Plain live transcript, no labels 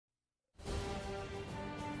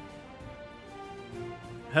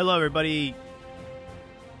Hello, everybody.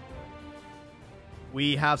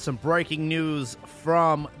 We have some breaking news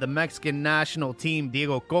from the Mexican national team.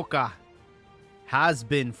 Diego Cocca has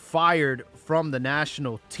been fired from the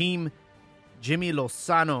national team. Jimmy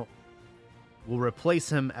Lozano will replace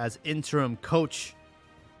him as interim coach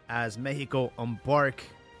as Mexico embark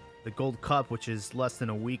the Gold Cup, which is less than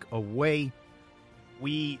a week away.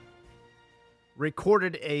 We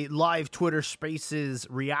recorded a live Twitter Spaces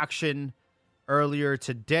reaction earlier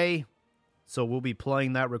today, so we'll be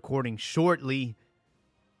playing that recording shortly.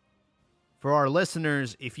 For our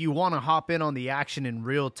listeners, if you want to hop in on the action in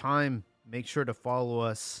real time, make sure to follow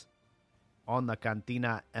us on the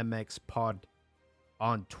Cantina MX Pod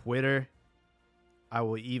on Twitter. I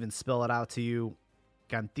will even spell it out to you.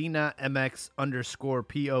 Cantina MX_POD.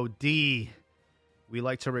 We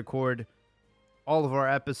like to record all of our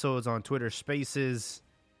episodes on Twitter Spaces.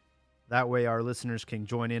 That way our listeners can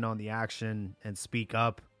join in on the action and speak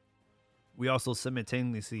up. We also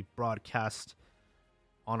simultaneously broadcast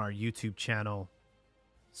on our YouTube channel.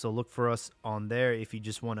 So look for us on there if you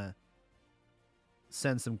just want to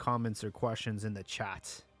send some comments or questions in the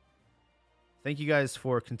chat. Thank you guys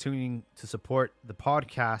for continuing to support the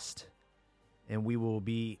podcast. And we will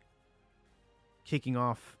be kicking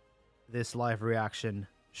off this live reaction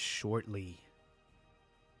shortly.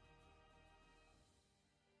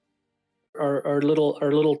 Our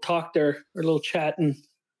little talk there, our little chat, and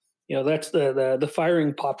that's the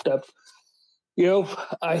firing popped up.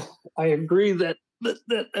 I agree that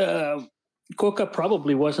Cocca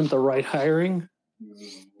probably wasn't the right hiring,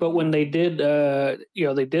 but when they did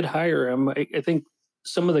they did hire him, I think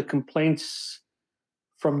some of the complaints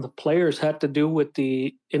from the players had to do with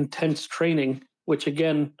the intense training, which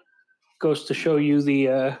again goes to show you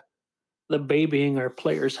the babying our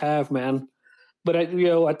players have, man. But at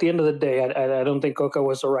the end of the day, I don't think Cocca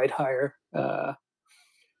was the right hire.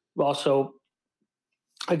 Also,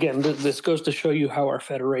 again, this goes to show you how our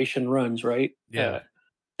federation runs, right? Yeah.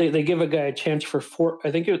 They give a guy a chance for four. I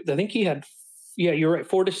think he had. Yeah, you're right.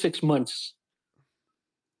 4 to 6 months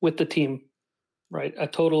with the team, right? A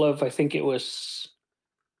total of, I think it was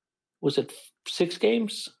it 6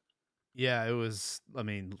 games? Yeah, it was. I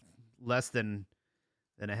mean, less than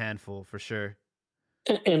a handful for sure.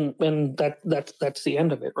 And that's the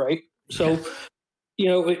end of it, right? So,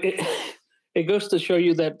 it goes to show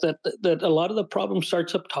you that a lot of the problem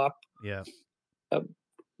starts up top. Yeah.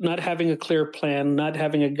 Not having a clear plan, not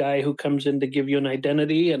having a guy who comes in to give you an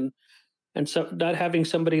identity, and so not having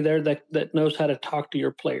somebody there that knows how to talk to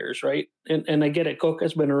your players, right? And I get it.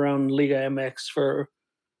 Cocca's been around Liga MX for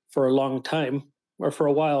a long time, or for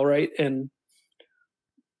a while, right? And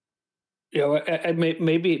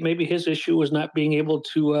maybe his issue was not being able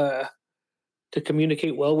to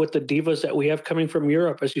communicate well with the divas that we have coming from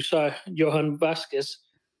Europe. As you saw, Johan Vasquez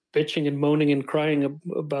bitching and moaning and crying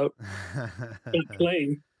about not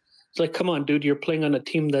playing. It's like, come on, dude, you're playing on a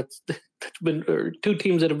team that's been, or 2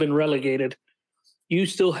 teams that have been relegated. You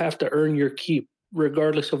still have to earn your keep,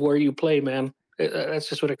 regardless of where you play, man. That's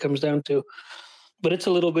just what it comes down to. But it's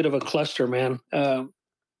a little bit of a cluster, man. I'm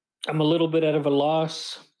a little bit out of a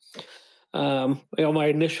loss. My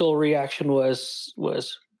initial reaction was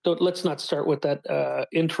let's not start with that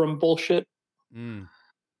interim bullshit.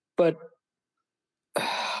 But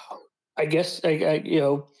I guess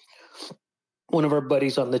one of our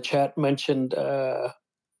buddies on the chat mentioned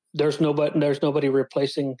there's nobody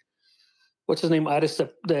replacing what's his name, Aris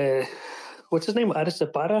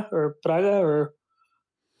Zapata or Praga or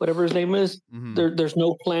whatever his name is. Mm-hmm. There's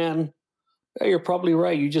no plan. You're probably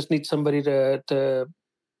right. You just need somebody to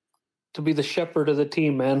be the shepherd of the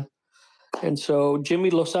team, man. And so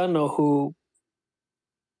Jimmy Lozano, who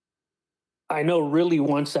I know really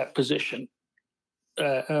wants that position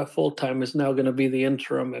full time, is now going to be the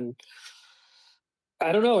interim. And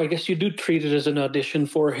I don't know. I guess you do treat it as an audition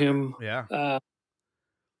for him. Yeah.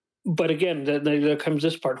 But again, there comes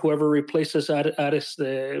this part. Whoever replaces Ares,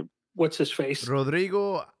 what's his face?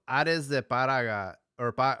 Rodrigo Ares de Parga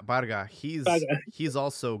or Parga. He's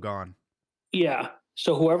also gone. Yeah.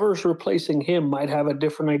 So whoever's replacing him might have a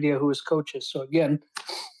different idea who his coach is. So again,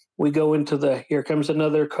 we go into here comes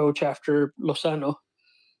another coach after Lozano.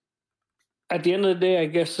 At the end of the day, I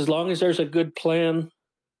guess as long as there's a good plan,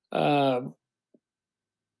 let's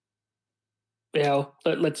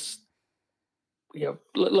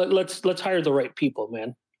hire the right people,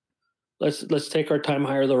 man. Let's take our time,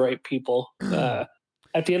 hire the right people. At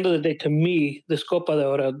the end of the day, to me, this Copa de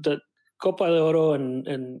Oro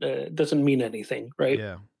and doesn't mean anything, right?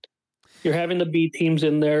 Yeah. You're having the B teams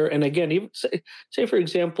in there, and again, even say for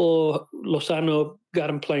example, Lozano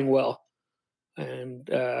got him playing well. and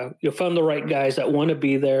you found the right guys that want to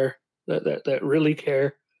be there, that really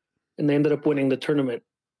care, and they ended up winning the tournament.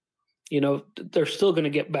 They're still going to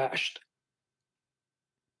get bashed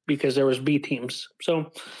because there was B teams.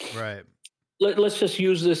 So Right. let's just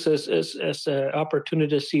use this as an opportunity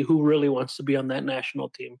to see who really wants to be on that national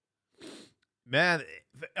team. Man,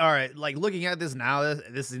 all right. Like looking at this now,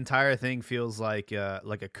 this entire thing feels like a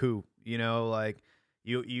coup. Like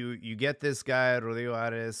you get this guy Rodrigo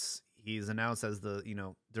Ares. He's announced as the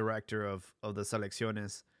director of the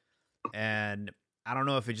selecciones, and I don't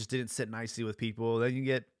know if it just didn't sit nicely with people. Then you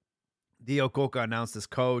get Dio Cocca announced as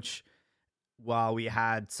coach, while we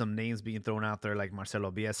had some names being thrown out there like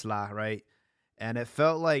Marcelo Bielsa, right? And it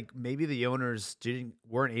felt like maybe the owners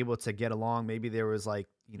weren't able to get along. Maybe there was like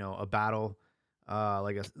a battle,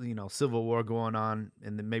 like a civil war going on,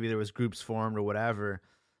 and then maybe there was groups formed or whatever.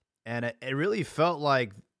 And it really felt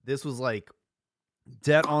like this was like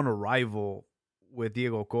dead on arrival with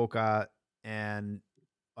Diego Cocca. And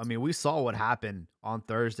I mean, we saw what happened on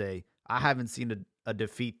Thursday. I haven't seen a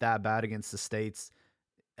defeat that bad against the States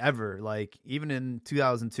ever. Like even in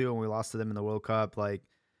 2002 when we lost to them in the World Cup, like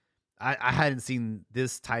I hadn't seen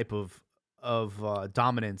this type of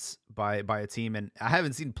dominance by a team, and I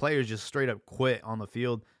haven't seen players just straight up quit on the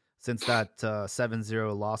field since that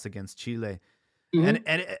 7-0 loss against Chile. Mm-hmm.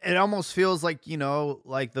 And it almost feels like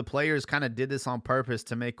like the players kind of did this on purpose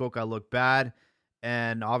to make Cocca look bad.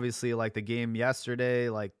 And obviously, like the game yesterday,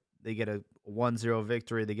 like they get a 1-0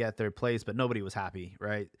 victory, they get third place, but nobody was happy,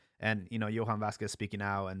 right? And Johan Vasquez speaking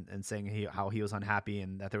out and saying how he was unhappy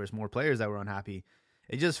and that there was more players that were unhappy.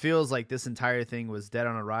 It just feels like this entire thing was dead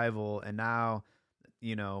on arrival, and now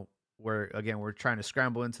we're trying to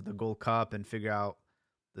scramble into the Gold Cup and figure out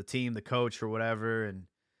the team, the coach, or whatever. And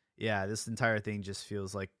yeah, this entire thing just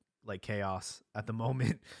feels like chaos at the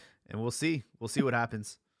moment, and we'll see what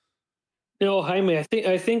happens. Jaime,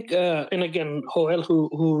 I think, and again, Joel,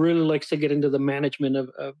 who really likes to get into the management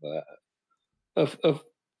of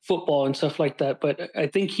football and stuff like that, but I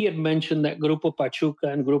think he had mentioned that Grupo Pachuca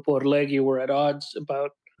and Grupo Orlegui were at odds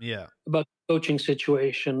about coaching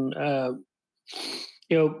situation.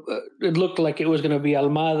 It looked like it was going to be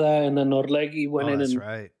Almada, and then Orlegui went in and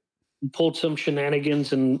right. pulled some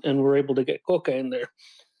shenanigans and were able to get Cocca in there.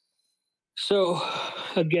 So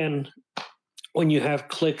again, when you have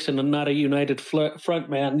cliques and not a united front,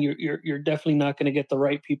 man, you're definitely not going to get the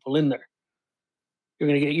right people in there. You're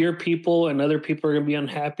going to get your people, and other people are going to be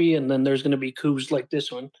unhappy, and then there's going to be coups like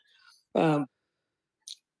this one.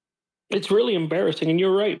 It's really embarrassing, and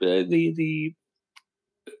you're right. The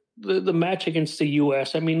match against the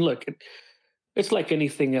U.S. I mean, look, it's like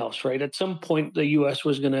anything else, right? At some point, the U.S.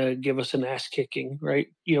 was going to give us an ass kicking, right?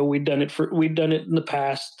 We'd done it in the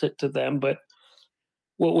past to them, but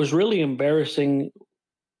what was really embarrassing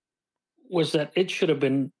was that they should have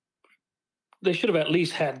at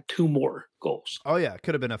least had two more goals. Oh yeah, it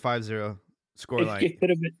could have been a 5-0 scoreline. It could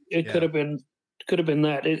have been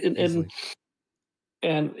that.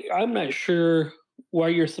 And I'm not sure why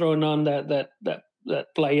you're throwing on that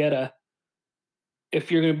playera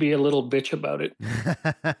if you're going to be a little bitch about it.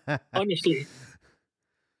 honestly,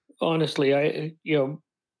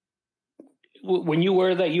 when you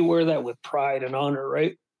wear that with pride and honor,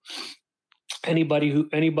 right?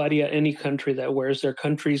 Anybody at any country that wears their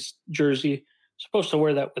country's jersey is supposed to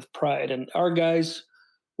wear that with pride, and our guys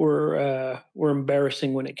were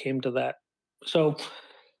embarrassing when it came to that. So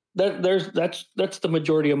that's the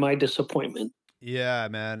majority of my disappointment. Yeah,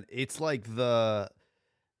 man, it's like the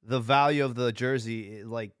value of the jersey,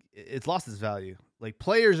 like it's lost its value. Like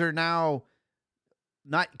players are now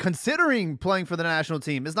not considering playing for the national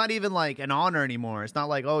team. It's not even like an honor anymore. It's not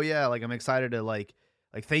like, oh yeah, like I'm excited to like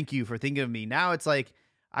thank you for thinking of me. Now it's like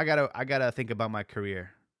I gotta think about my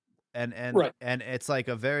career, and right. And it's like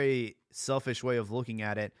a very selfish way of looking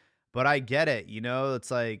at it. But I get it.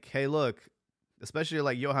 It's like, hey, look, especially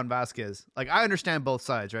like Johan Vasquez. Like I understand both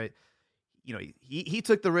sides, right? He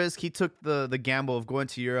took the risk. He took the gamble of going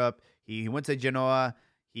to Europe. He went to Genoa.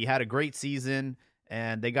 He had a great season,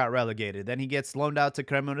 and they got relegated. Then he gets loaned out to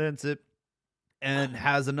Cremonese and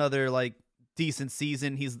has another like decent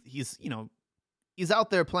season. He's out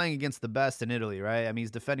there playing against the best in Italy, right? I mean,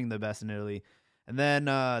 he's defending the best in Italy, and then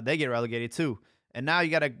they get relegated too. And now you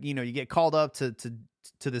gotta, you get called up to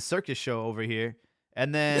the circus show over here,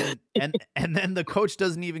 and then and then the coach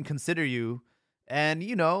doesn't even consider you. And,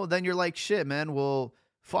 then you're like, shit, man, well,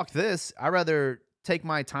 fuck this. I'd rather take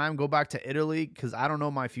my time, go back to Italy because I don't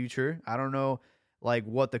know my future. I don't know, like,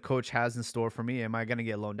 what the coach has in store for me. Am I going to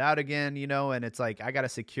get loaned out again, And it's like, I got to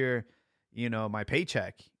secure, my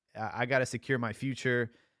paycheck. I got to secure my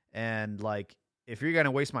future. And, like, if you're going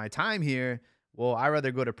to waste my time here, well, I'd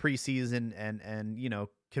rather go to preseason and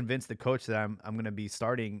convince the coach that I'm going to be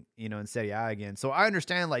starting, in Serie A again. So I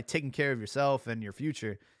understand like taking care of yourself and your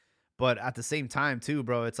future, but at the same time too,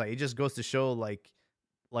 bro, it's like it just goes to show like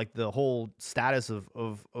the whole status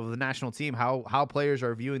of the national team, how players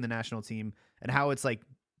are viewing the national team and how it's like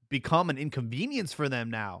become an inconvenience for them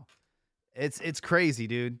now. It's crazy,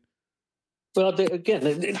 dude. Well, again,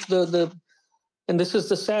 it's the and this is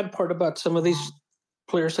the sad part about some of these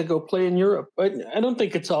players that go play in Europe. I don't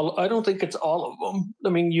think it's all. I don't think it's all of them. I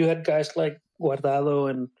mean, you had guys like Guardado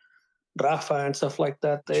and Rafa and stuff like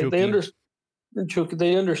that. Chucky.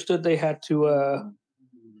 They understood they had to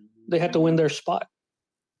win their spot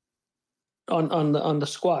on the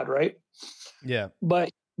squad, right? Yeah.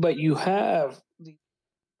 But you have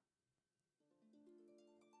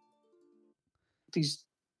these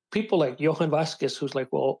people like Johan Vasquez, who's like,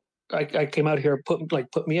 well, I came out here,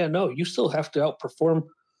 put me in. No, you still have to outperform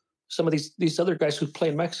some of these other guys who play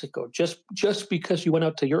in Mexico. Just because you went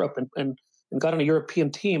out to Europe and got on a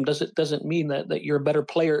European team doesn't mean that you're a better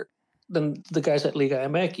player than the guys at Liga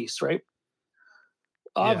MX, right?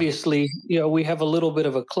 Obviously, we have a little bit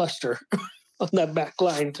of a cluster on that back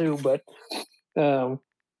line too, but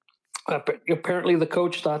apparently the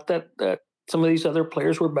coach thought that some of these other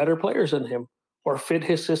players were better players than him or fit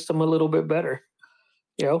his system a little bit better.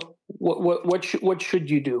 What should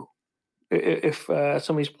you do if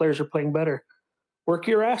some of these players are playing better? Work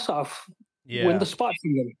your ass off, win the spot for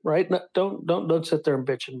them, right? No, don't sit there and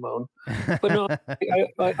bitch and moan. But no,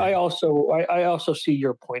 I also see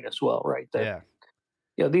your point as well, right? That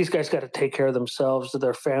these guys got to take care of themselves,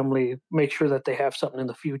 their family, make sure that they have something in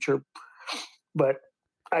the future. But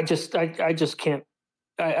I just can't.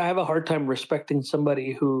 I have a hard time respecting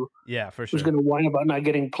somebody who's going to whine about not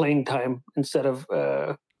getting playing time instead of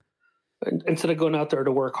going out there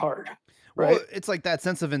to work hard. Right? Well, it's like that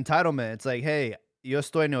sense of entitlement. It's like, hey, yo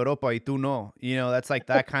estoy en Europa y tú no. That's like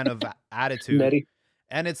that kind of attitude. Netty.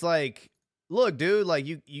 And it's like, look, dude, like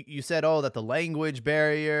you said, that the language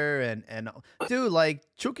barrier and dude, like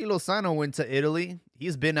Chucky Lozano went to Italy.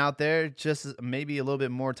 He's been out there just maybe a little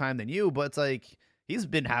bit more time than you, but it's like he's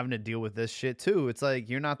been having to deal with this shit too. It's like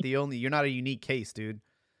you're not a unique case, dude.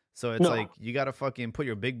 So it's like you gotta fucking put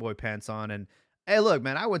your big boy pants on. And hey, look,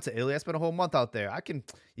 man, I went to Italy. I spent a whole month out there.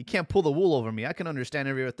 You can't pull the wool over me. I can understand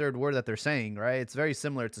every third word that they're saying, right? It's very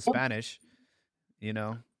similar to Spanish,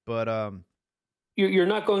 but you're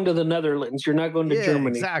not going to the Netherlands. You're not going to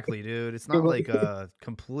Germany. Exactly, dude. It's not like a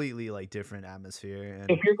completely like different atmosphere. And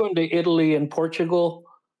if you're going to Italy and Portugal,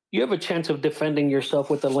 you have a chance of defending yourself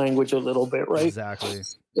with the language a little bit, right? Exactly.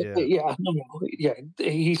 Yeah.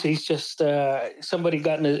 He's just somebody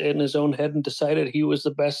got in his own head and decided he was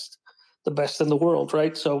the best in the world,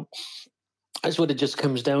 right? So that's what it just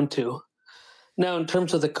comes down to. Now, in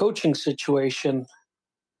terms of the coaching situation,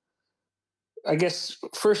 I guess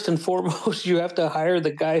first and foremost, you have to hire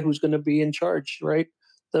the guy who's going to be in charge, right?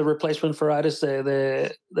 The replacement for Aris,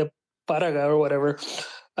 the Paraga or whatever.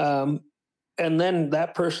 And then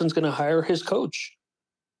that person's going to hire his coach.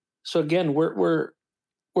 So again, we're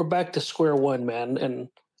back to square one, man. And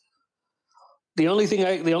the only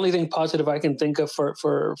thing positive I can think of for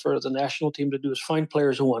the national team to do is find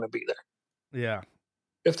players who want to be there. Yeah.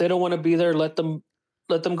 If they don't want to be there, let them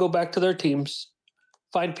go back to their teams.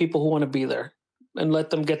 Find people who want to be there and let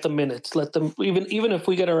them get the minutes. Let them even if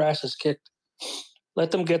we get our asses kicked,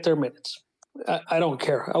 let them get their minutes. I don't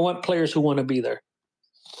care. I want players who want to be there.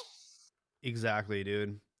 Exactly,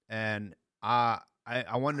 dude. And I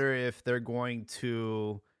wonder if they're going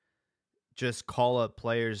to just call up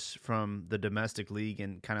players from the domestic league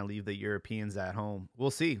and kind of leave the Europeans at home.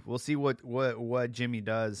 We'll see. We'll see what Jimmy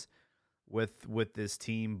does with this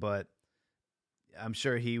team, but I'm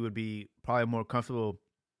sure he would be probably more comfortable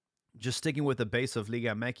just sticking with the base of Liga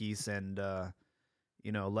MX and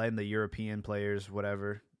letting the European players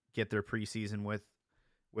whatever get their preseason with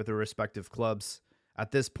their respective clubs.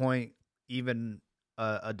 At this point, even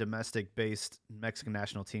a domestic-based Mexican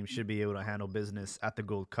national team should be able to handle business at the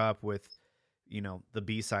Gold Cup with, the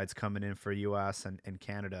B-sides coming in for U.S. and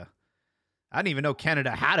Canada. I didn't even know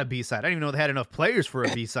Canada had a B-side. I didn't even know they had enough players for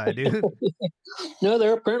a B-side, dude. No,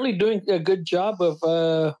 they're apparently doing a good job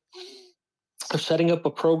of setting up a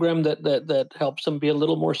program that helps them be a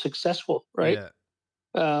little more successful, right?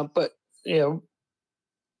 Yeah. But they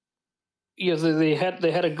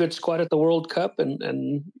had a good squad at the World Cup,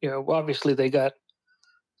 and obviously they got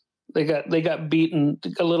beaten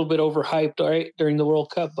a little bit overhyped, right, during the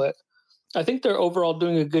World Cup. But I think they're overall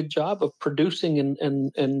doing a good job of producing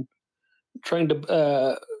and trying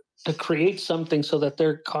to create something so that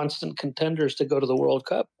they're constant contenders to go to the World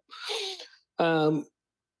Cup.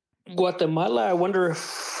 Guatemala, I wonder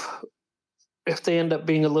if they end up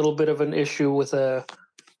being a little bit of an issue with a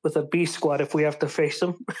B squad if we have to face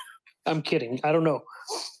them. I'm kidding. I don't know.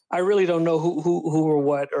 I really don't know who or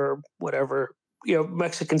what or whatever. You know,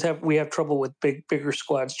 Mexicans we have trouble with bigger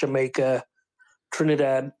squads, Jamaica,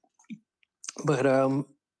 Trinidad, but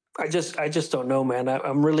I just don't know, man.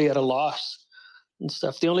 I'm really at a loss and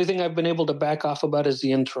stuff. The only thing I've been able to back off about is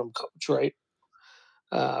the interim coach, right?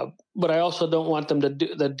 But I also don't want them to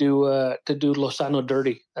do Lozano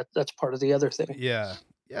dirty. That's part of the other thing. Yeah,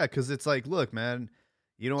 yeah, because it's like, look, man,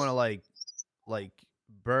 you don't want to like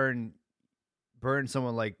burn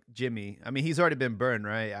someone like Jimmy. I mean, he's already been burned,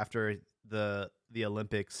 right, after the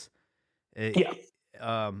Olympics. Yeah.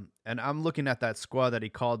 And I'm looking at that squad that he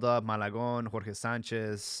called up: Malagon, Jorge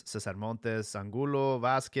Sanchez, Cesar Montes, Angulo,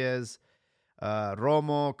 Vasquez,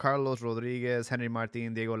 Romo, Carlos Rodriguez, Henry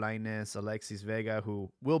Martin, Diego Lainez, Alexis Vega, who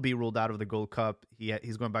will be ruled out of the Gold Cup.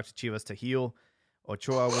 He's going back to Chivas to heal.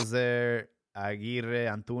 Ochoa was there, Aguirre,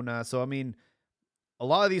 Antuna. So, I mean, a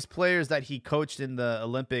lot of these players that he coached in the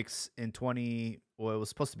Olympics in it was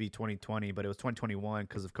supposed to be 2020, but it was 2021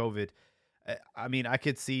 because of COVID. I mean, I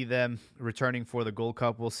could see them returning for the Gold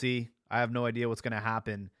Cup. We'll see. I have no idea what's going to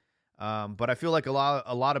happen. But I feel like a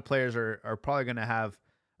lot of players are probably going to have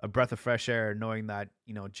a breath of fresh air knowing that,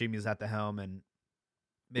 you know, Jimmy's at the helm and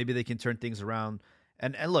maybe they can turn things around.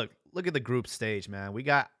 And look at the group stage, man. We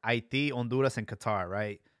got Haiti, Honduras, and Qatar,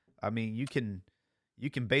 right? I mean, you can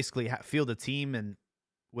basically field a team and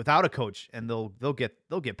without a coach, and they'll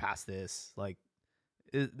get past this. Like,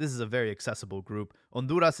 this is a very accessible group.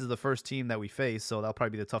 Honduras is the first team that we face, so that'll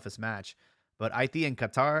probably be the toughest match. But Haiti and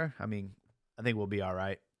Qatar, I mean, I think we'll be all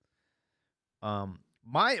right.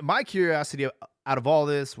 My curiosity out of all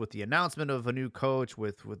this, with the announcement of a new coach,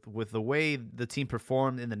 with the way the team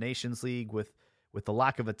performed in the Nations League, with the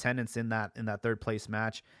lack of attendance in that third place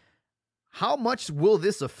match, how much will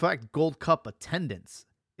this affect Gold Cup attendance?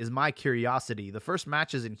 Is my curiosity. The first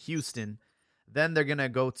match is in Houston, then they're gonna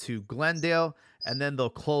go to Glendale, and then they'll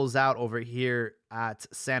close out over here at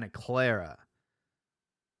Santa Clara.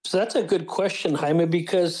 So that's a good question, Jaime,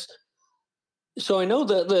 because so I know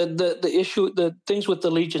the issue, the things with the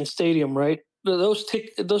Legion Stadium, right? Those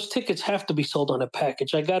tickets have to be sold on a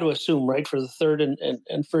package. I got to assume, right, for the third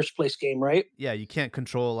and first place game, right? Yeah, you can't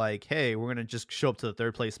control like, hey, we're gonna just show up to the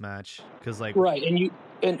third place match because like, right,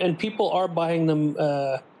 and people are buying them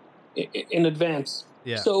in advance.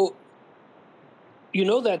 Yeah. So you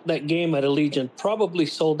know that game at Allegiant probably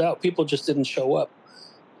sold out. People just didn't show up.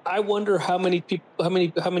 I wonder how many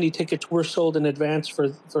tickets were sold in advance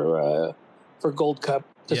for Gold Cup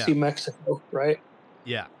to see Mexico, right?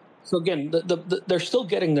 Yeah. So again, they're still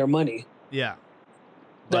getting their money. Yeah.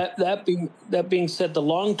 That being said, the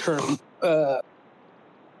long term, or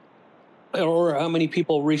how many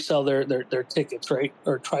people resell their tickets, right,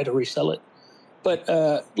 or try to resell it. But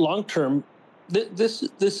long term, this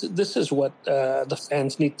is what the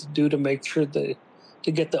fans need to do to make sure to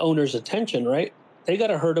get the owner's attention, right? They got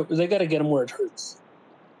to get them where it hurts.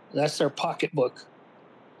 That's their pocketbook,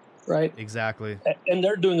 right? Exactly. And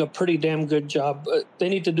they're doing a pretty damn good job. They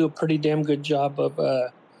need to do a pretty damn good job of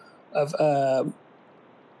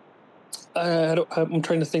I'm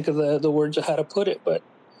trying to think of the words of how to put it, but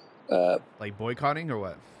like boycotting or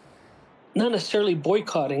what? Not necessarily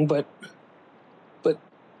boycotting, but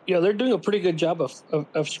you know, they're doing a pretty good job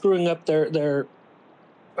of screwing up their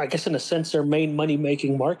I guess in a sense their main money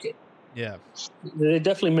making market. Yeah, they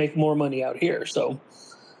definitely make more money out here. So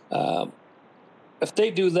if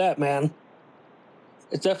they do that, man,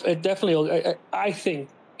 it definitely. I think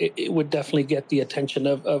it would definitely get the attention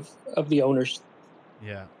of the owners.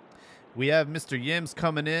 Yeah, we have Mr. Yims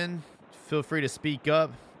coming in. Feel free to speak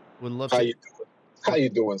up. Would love How to. you doing? How you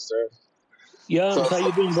doing, sir? Yeah, how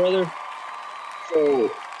you doing, brother?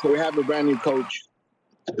 So we have a brand new coach.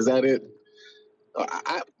 Is that it?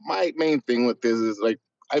 My main thing with this is like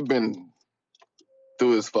I've been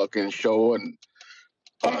through this fucking show and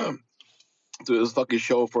through this fucking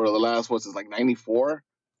show for the last like 94,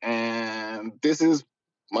 and this is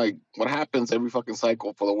like what happens every fucking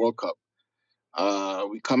cycle for the World Cup.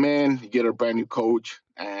 We come in, you get a brand new coach,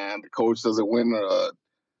 and the coach doesn't win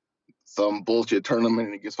some bullshit tournament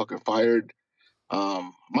and he gets fucking fired.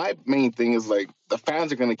 My main thing is like the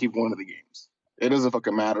fans are gonna keep going to the games. It doesn't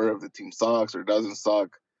fucking matter if the team sucks or doesn't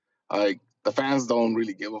suck. Like the fans don't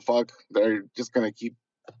really give a fuck. They're just gonna keep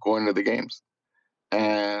going to the games.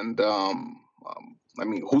 And I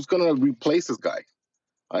mean, who's gonna replace this guy?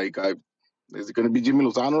 Like, is it gonna be Jimmy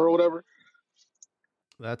Lozano or whatever?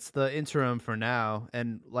 That's the interim for now.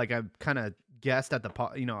 And like I kind of guessed at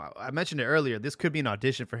I mentioned it earlier. This could be an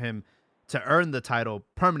audition for him to earn the title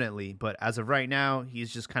permanently. But as of right now,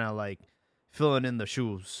 he's just kind of like filling in the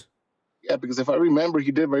shoes. Yeah, because if I remember,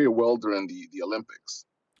 he did very well during the Olympics.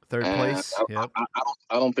 Third And place. Yep.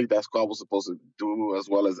 I don't think that squad was supposed to do as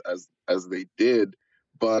well as they did.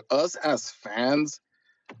 But us as fans,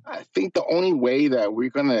 I think the only way that we're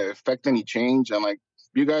gonna affect any change, and like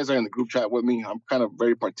you guys are in the group chat with me, I'm kind of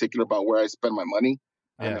very particular about where I spend my money.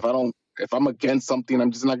 And Yeah. if I'm against something,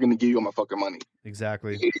 I'm just not gonna give you my fucking money.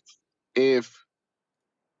 Exactly. If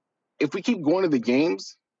we keep going to the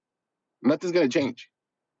games, nothing's gonna change.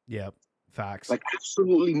 Yep. Facts. Like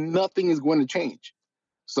absolutely nothing is going to change.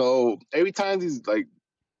 So every time these like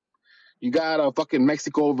you got a fucking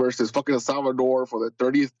Mexico versus fucking El Salvador for the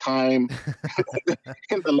 30th time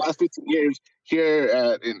in the last 15 years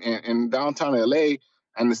here in downtown LA,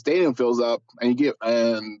 and the stadium fills up, and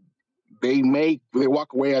they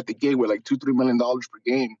walk away at the gate with like $2-3 million per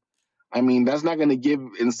game. I mean, that's not going to give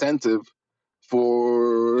incentive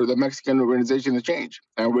for the Mexican organization to change,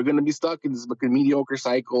 and we're going to be stuck in this fucking mediocre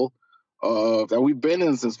cycle that we've been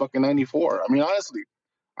in since fucking '94. I mean, honestly,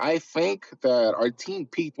 I think that our team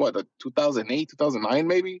peaked 2008, 2009,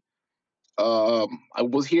 maybe. I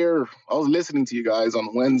was listening to you guys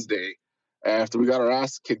on Wednesday after we got our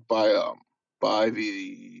ass kicked by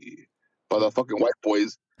the fucking white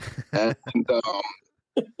boys, and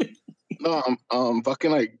no, I'm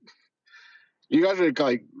fucking like you guys are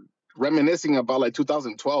like reminiscing about like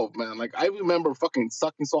 2012, man. Like I remember fucking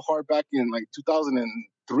sucking so hard back in like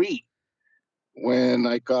 2003 when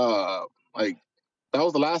like that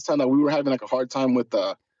was the last time that we were having like a hard time with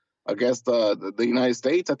against the United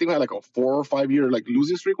States. I think we had like a 4 or 5 year like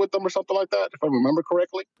losing streak with them or something like that, if I remember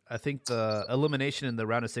correctly. I think the elimination in the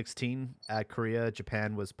round of 16 at Korea,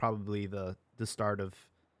 Japan was probably the start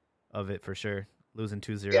of it for sure. Losing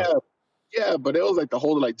 2-0. Yeah, but it was like the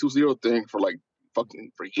whole like 2-0 thing for like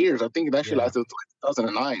fucking for years. I think that shit lasted until like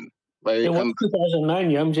 2009. Like it was 2009,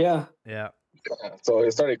 Yums. Yeah. So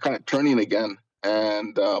it started kind of turning again.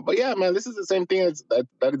 And but yeah, man, this is the same thing that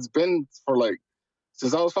it's been for like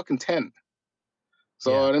since I was fucking 10.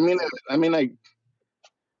 So I mean, like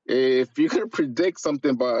if you could predict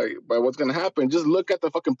something by what's gonna happen, just look at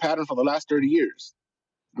the fucking pattern for the last 30 years.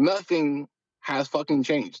 Nothing has fucking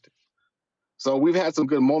changed. So we've had some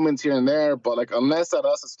good moments here and there, but like unless that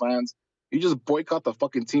us as fans, you just boycott the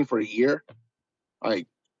fucking team for a year, like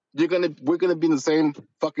we're gonna be in the same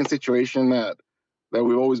fucking situation that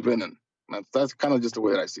we've always been in. That's kind of just the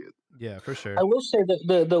way that I see it. Yeah, for sure. I will say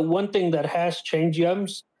that the one thing that has changed,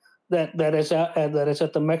 Yums, that is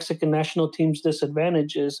at the Mexican national team's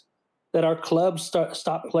disadvantage is that our clubs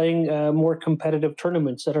stop playing more competitive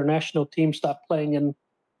tournaments. That our national team stopped playing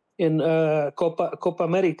in Copa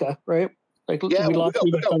America, right? Like we lost.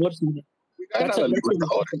 That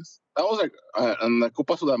was like in the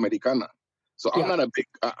Copa Sudamericana. So I'm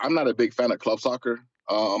not a big fan of club soccer.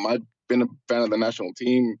 I've been a fan of the national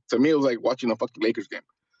team. To me, it was like watching a fucking Lakers game.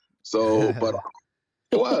 So, but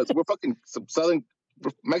we're fucking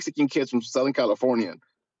we're Mexican kids from Southern California.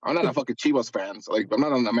 I'm not a fucking Chivas fan. So like, I'm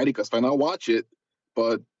not an Americas fan. I'll watch it,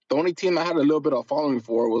 but the only team I had a little bit of following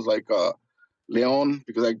for was like León,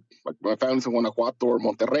 because my family's from Guanajuato, or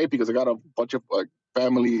Monterrey because I got a bunch of like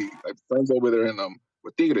family friends over there in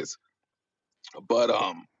with Tigres. But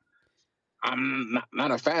I'm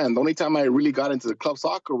not a fan. The only time I really got into the club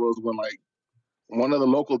soccer was when like one of the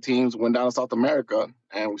local teams went down to South America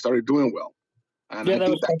and we started doing well. And that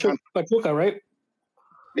was Cocca, right?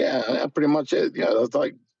 Yeah, pretty much it. Yeah, that's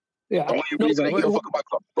like the only reason I give a fuck about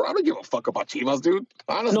club. Bro, I don't give a fuck about Chivas, dude.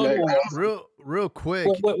 Honestly, real quick.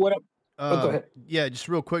 What go ahead. Yeah, just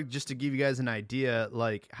real quick, just to give you guys an idea,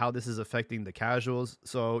 like how this is affecting the casuals.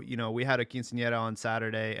 So, we had a quinceañera on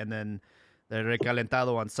Saturday and then the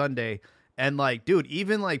recalentado on Sunday. And like, dude,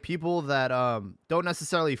 even like people that don't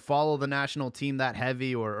necessarily follow the national team that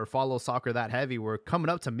heavy or follow soccer that heavy were coming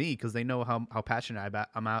up to me because they know how passionate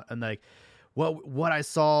I'm out. And like, what I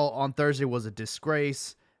saw on Thursday was a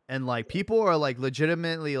disgrace. And like, people are like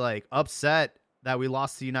legitimately like upset that we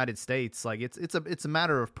lost to the United States. Like it's a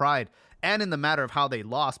matter of pride, and in the matter of how they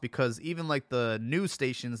lost, because even like the news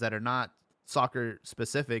stations that are not soccer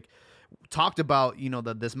specific talked about,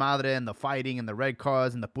 the desmadre and the fighting and the red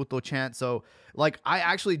cards and the puto chant. So like, I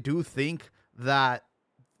actually do think that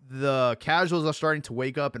the casuals are starting to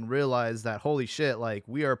wake up and realize that, holy shit, like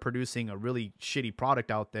we are producing a really shitty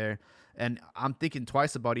product out there. And I'm thinking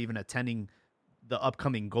twice about even attending the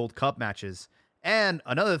upcoming Gold Cup matches. And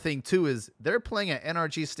another thing too is they're playing at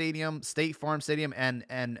NRG Stadium, State Farm Stadium, and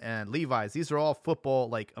Levi's. These are all football,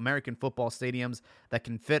 like American football stadiums that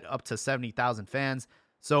can fit up to 70,000 fans.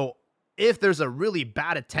 So if there's a really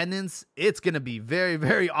bad attendance, it's going to be very,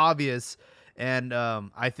 very obvious. And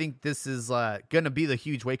I think this is going to be the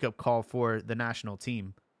huge wake-up call for the national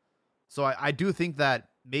team. So I do think that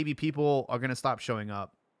maybe people are going to stop showing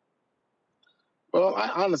up. Well,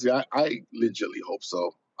 I legitimately hope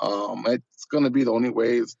so. It's going to be the only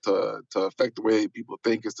way to affect the way people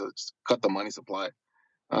think is to just cut the money supply.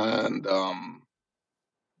 And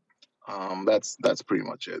that's pretty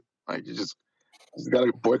much it. Like, you just got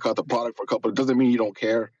to boycott the product for a couple. It doesn't mean you don't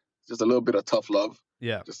care. It's just a little bit of tough love.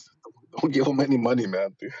 Yeah. Just don't give them any money,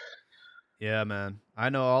 man. Yeah, man. I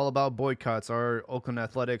know all about boycotts. Our Oakland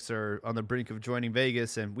Athletics are on the brink of joining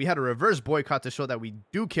Vegas, and we had a reverse boycott to show that we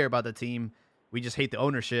do care about the team. We just hate the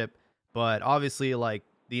ownership. But obviously, like,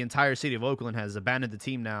 the entire city of Oakland has abandoned the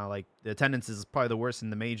team now. Like, the attendance is probably the worst in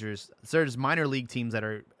the majors. There's minor league teams that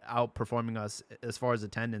are outperforming us as far as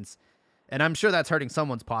attendance. And I'm sure that's hurting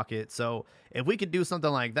someone's pocket. So if we could do something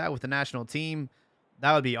like that with the national team,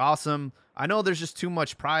 that would be awesome. I know there's just too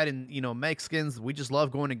much pride in, Mexicans. We just love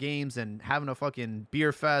going to games and having a fucking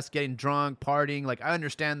beer fest, getting drunk, partying. Like, I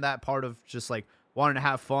understand that part of just, like, wanting to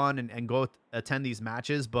have fun and go attend these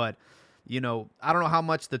matches. But, I don't know how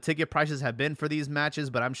much the ticket prices have been for these matches,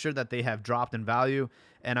 but I'm sure that they have dropped in value.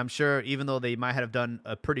 And I'm sure even though they might have done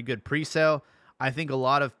a pretty good pre-sale, I think a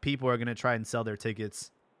lot of people are going to try and sell their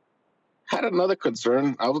tickets. Had another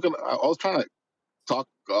concern. I was trying to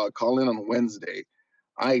call in on Wednesday.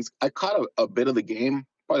 I caught a bit of the game,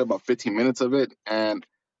 probably about 15 minutes of it, and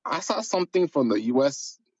I saw something from the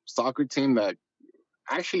U.S. soccer team that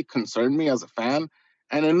actually concerned me as a fan,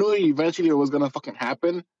 and I knew eventually it was gonna fucking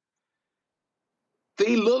happen.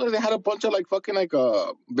 They looked like they had a bunch of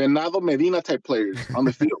Venado Medina type players on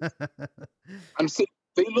the field. I'm saying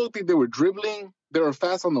they looked like they were dribbling, they were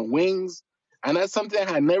fast on the wings, and that's something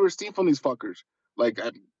I had never seen from these fuckers. Like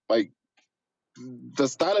the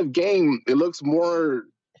style of game, it looks more,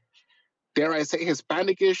 dare I say,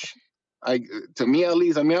 Hispanic-ish. To me at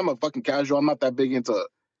least. I mean, I'm a fucking casual. I'm not that big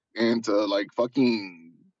into like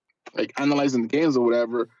fucking like analyzing the games or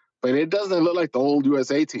whatever. But it doesn't look like the old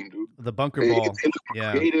USA team, dude. The bunker ball. It looks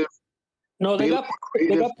creative. No, they got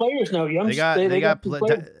players now. They got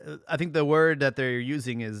I think the word that they're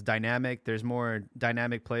using is dynamic. There's more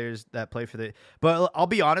dynamic players that play for the. But I'll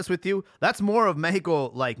be honest with you, that's more of Mexico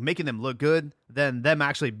like making them look good than them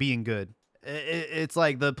actually being good. It's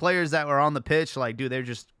like the players that were on the pitch, like, dude, they're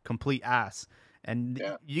just complete ass. And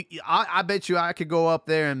I bet you I could go up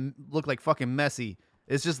there and look like fucking Messi.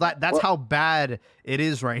 It's just that's how bad it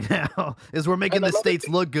is right now. Is we're making the States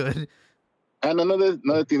look good. And another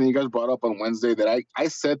thing that you guys brought up on Wednesday that I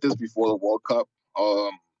said this before the World Cup.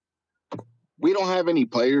 We don't have any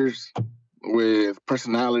players with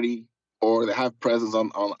personality or that have presence on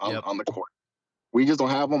the court. We just don't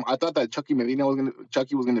have them. I thought that Chucky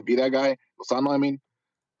was gonna be that guy, Lozano, I mean.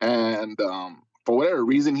 And for whatever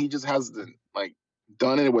reason, he just hasn't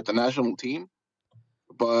done it with the national team.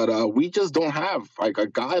 But we just don't have like a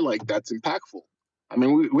guy like that's impactful. I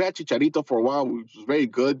mean, we had Chicharito for a while, which was very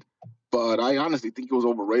good. But I honestly think he was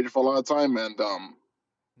overrated for a lot of time. And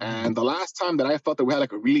the last time that I felt that we had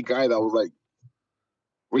like a really guy that was like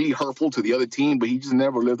really hurtful to the other team, but he just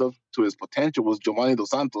never lived up to his potential was Giovanni Dos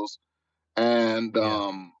Santos. And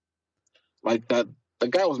like that, the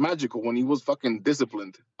guy was magical when he was fucking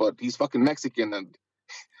disciplined, but he's fucking Mexican and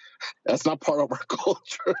that's not part of our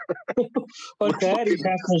culture. But Daddy's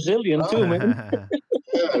half Brazilian too, man.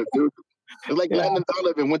 Yeah, dude. It's like Landon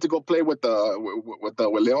Donovan went to go play with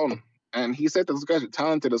Leon. And he said those guys are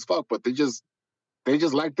talented as fuck, but they just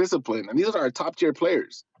lack discipline. And these are our top tier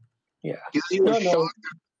players. Yeah. He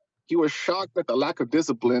was shocked at the lack of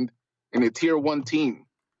discipline in a tier 1 team.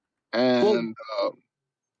 And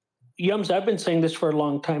Yums, I've been saying this for a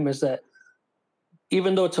long time, is that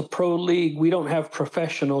even though it's a pro league, we don't have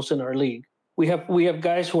professionals in our league. We have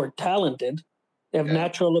guys who are talented. They have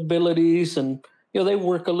natural abilities, and they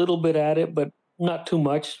work a little bit at it, but not too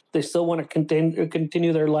much. They still want to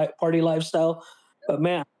continue their party lifestyle. But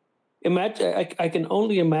man, imagine I can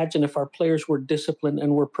only imagine if our players were disciplined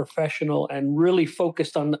and were professional and really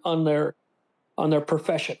focused on their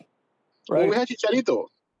profession. Right? Well, we had Chicharito.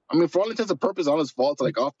 I mean, for all intents and purposes, on his fault,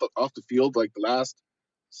 like off the field, like the last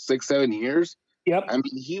 6-7 years. Yep. I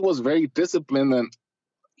mean, he was very disciplined, and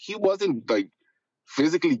he wasn't like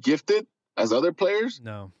physically gifted as other players.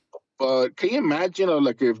 No. But can you imagine,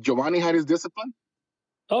 if Giovanni had his discipline?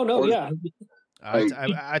 Oh no, yeah.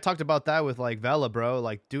 I talked about that with like Vela, bro.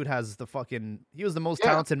 Like, dude has he was the most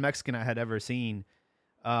talented Mexican I had ever seen.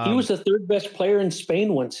 He was the 3rd best player in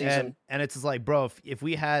Spain one season. And it's just like, bro, if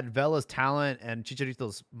we had Vela's talent and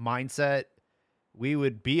Chicharito's mindset, we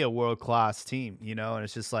would be a world-class team, you know, and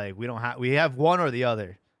it's just like we have one or the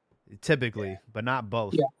other typically, but not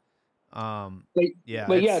both. Yeah.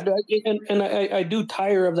 But I do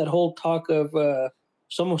tire of that whole talk of somos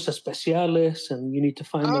especiales and you need to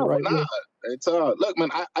find the right way. It's look, man,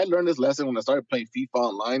 I learned this lesson when I started playing FIFA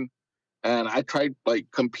online, and I tried like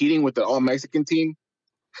competing with the all Mexican team.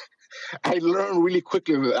 I learned really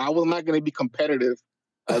quickly that I was not going to be competitive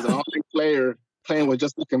as an online player playing with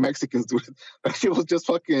just fucking Mexicans, dude. It was just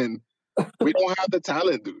fucking. We don't have the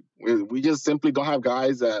talent, dude. We just simply don't have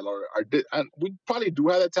guys that are we probably do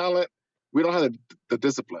have the talent. We don't have the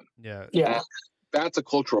discipline. Yeah. And that's a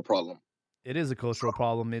cultural problem. It is a cultural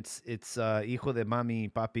problem. It's hijo de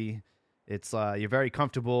mami, papi. It's you're very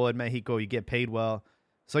comfortable in Mexico. You get paid well,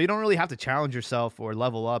 so you don't really have to challenge yourself or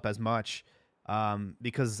level up as much,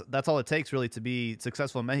 because that's all it takes really to be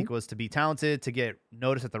successful in Mexico is to be talented, to get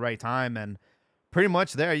noticed at the right time, and pretty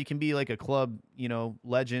much there you can be like a club, you know,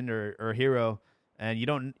 legend or hero, and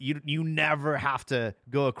you never have to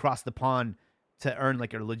go across the pond to earn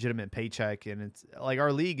like a legitimate paycheck. And it's like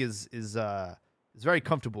our league is very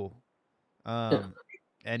comfortable. And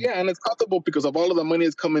it's comfortable because of all of the money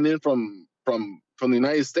is coming in from the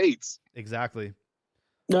United States. Exactly.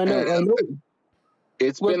 I know.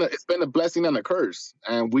 It's been a blessing and a curse,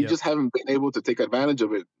 and we just haven't been able to take advantage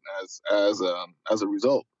of it as a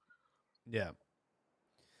result. Yeah.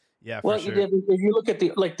 Yeah. Well, for sure. if you look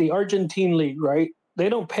at the Argentine league, right? They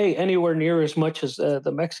don't pay anywhere near as much as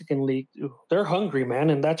the Mexican league do. They're hungry, man,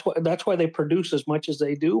 and that's why they produce as much as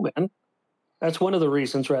they do, man. That's one of the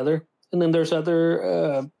reasons, rather. And then there's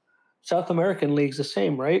other South American leagues the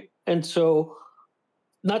same, right? And so,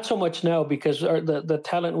 not so much now because the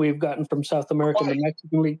talent we've gotten from South America and the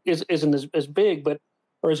Mexican league isn't as big,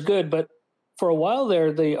 or as good. But for a while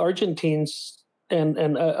there, the Argentines and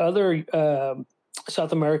other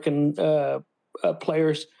South American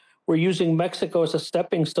players were using Mexico as a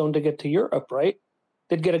stepping stone to get to Europe, right?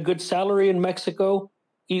 They'd get a good salary in Mexico,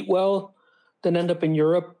 eat well, then end up in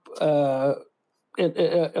Europe on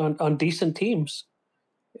decent teams.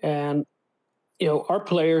 And, you know, our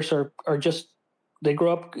players are just, they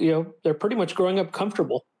grow up, you know, they're pretty much growing up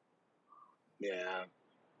comfortable. Yeah.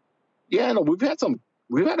 Yeah, no, we've had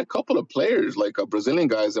a couple of players, like Brazilian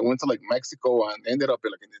guys that went to like Mexico and ended up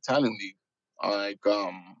in like an Italian league,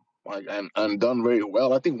 and done very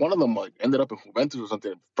well. I think one of them like ended up in Juventus or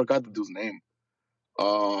something. Forgot the dude's name.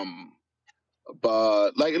 But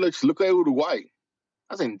like, look at Uruguay.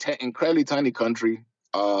 That's an incredibly tiny country.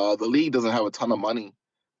 The league doesn't have a ton of money,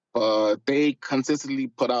 but they consistently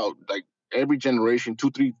put out like every generation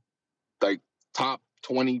 2-3 like top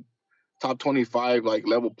 20, top 25 like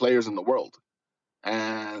level players in the world,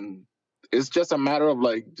 and it's just a matter of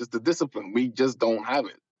like just the discipline. We just don't have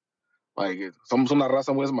it. Like somos una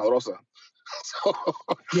raza muy desmadrosa. So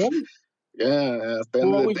yeah. We're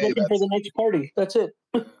always looking for the next party. That's it.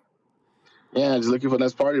 Yeah, just looking for the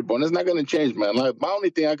next party, but it's not gonna change, man. Like my only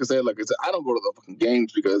thing I can say, like I said, I don't go to the fucking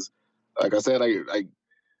games because, like I said,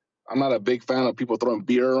 I'm not a big fan of people throwing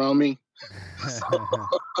beer around me. So,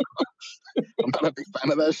 I'm not a big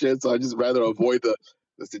fan of that shit, so I just rather avoid the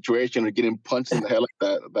situation of getting punched in the head like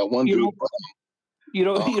that one dude. You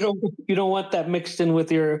don't want that mixed in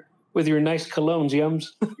with your nice colognes, Yums.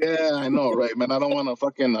 Yeah, I know, right, man. I don't want to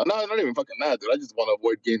fucking not even fucking that, dude. I just want to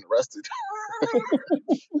avoid getting arrested.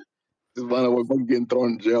 Just want to avoid getting thrown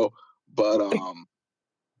in jail. But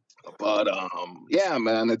yeah,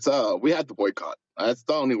 man, it's we had to boycott. That's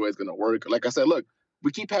the only way it's gonna work. Like I said, look,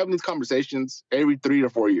 we keep having these conversations every 3 or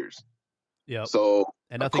 4 years. Yeah. So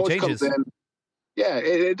and nothing changes. Yeah,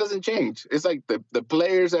 it doesn't change. It's like the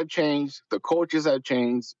players have changed, the coaches have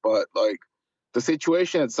changed, but like the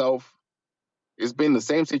situation itself has been the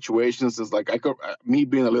same situation since like me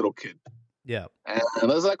being a little kid. Yeah.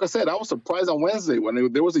 And as like I said, I was surprised on Wednesday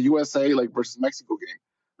when there was a USA like versus Mexico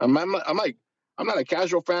game. I'm not a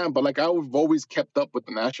casual fan, but like I've always kept up with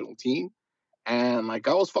the national team, and like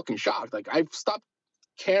I was fucking shocked. Like I've stopped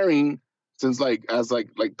caring since like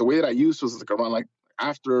the way that I used was like around like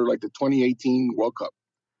after like the 2018 World Cup,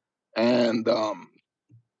 and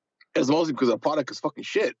it's mostly because the product is fucking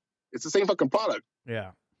shit. It's the same fucking product.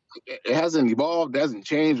 Yeah. It hasn't evolved, it hasn't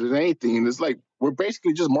changed with anything. It's like we're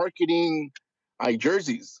basically just marketing like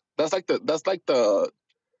jerseys. That's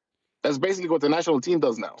basically what the national team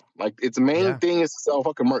does now. Like its main thing is to sell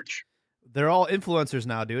fucking merch. They're all influencers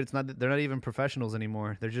now, dude. They're not even professionals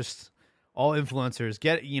anymore. They're just all influencers.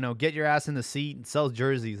 Get your ass in the seat and sell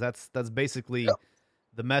jerseys. That's basically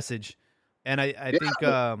the message. And I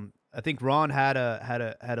think Ron had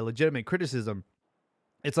a legitimate criticism.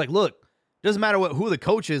 It's like, look, doesn't matter who the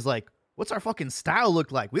coach is. Like, what's our fucking style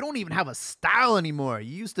look like? We don't even have a style anymore.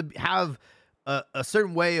 You used to have a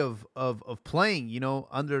certain way of playing, you know,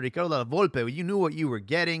 under Ricardo La Volpe. You knew what you were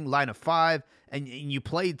getting, line of five, and you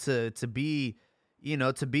played to be, you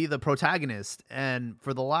know, to be the protagonist. And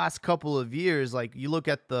for the last couple of years, like you look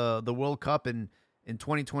at the World Cup in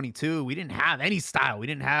 2022, we didn't have any style. We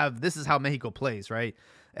didn't have, this is how Mexico plays, right?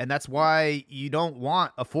 And that's why you don't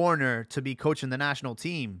want a foreigner to be coaching the national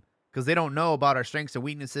team, because they don't know about our strengths and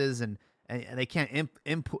weaknesses, and they can't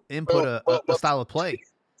input a style of play.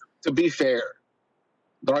 To be fair,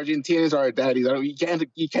 the Argentinians are our daddies.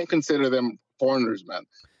 You can't consider them foreigners, man.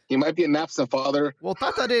 He might be an absent father. Well,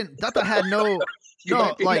 Tata had no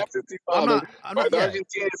like. I'm not. The Yeah.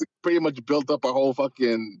 Argentinians pretty much built up a whole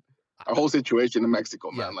situation in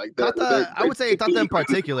Mexico, man. Like Tata, I would say Tata in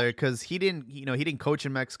particular, because he didn't coach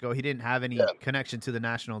in Mexico. He didn't have any connection to the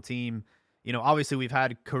national team. You know, obviously we've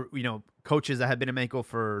had coaches that have been in Mexico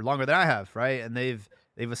for longer than I have, right? And they've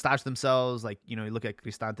established themselves. Like, you know, you look at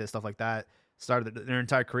Cristante, stuff like that. Started their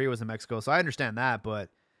entire career was in Mexico, so I understand that. But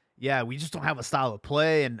yeah, we just don't have a style of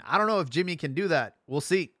play, and I don't know if Jimmy can do that. We'll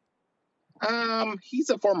see. He's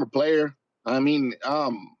a former player. I mean,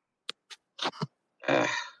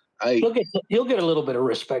 He'll get a little bit of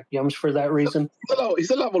respect, Yums, for that reason.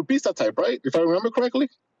 He's a La Volpista type, right? If I remember correctly.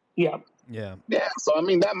 Yeah. So I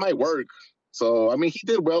mean, that might work. So I mean, he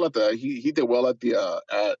did well at the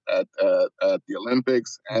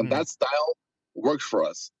Olympics, and that style works for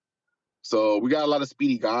us. So we got a lot of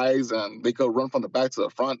speedy guys, and they could run from the back to the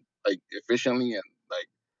front like efficiently, and like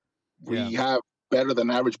we have better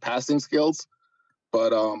than average passing skills.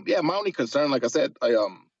 But my only concern, like I said,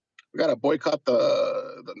 we got to boycott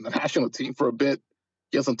the national team for a bit,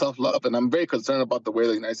 get some tough love, and I'm very concerned about the way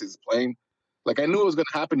the United States is playing. Like, I knew it was going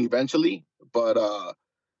to happen eventually, but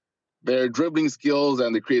their dribbling skills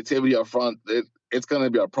and the creativity up front, it's going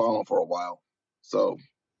to be a problem for a while. So,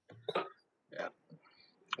 yeah.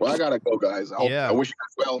 Well, I got to go, guys. I wish you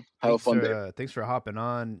guys well. Have a fun day. Thanks for hopping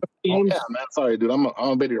on. Oh, yeah, man. Sorry, dude. I'm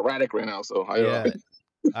a bit erratic right now. So,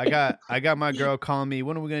 I got my girl calling me.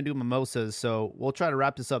 When are we going to do mimosas? So we'll try to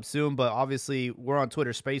wrap this up soon, but obviously we're on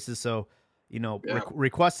Twitter Spaces, so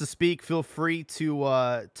request to speak. Feel free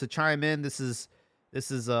to chime in. This is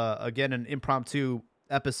again an impromptu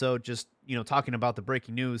episode, just talking about the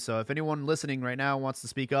breaking news. So if anyone listening right now wants to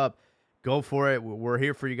speak up, go for it. We're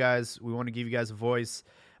here for you guys. We want to give you guys a voice.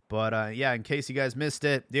 But in case you guys missed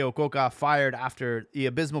it, Diego Cocca fired after the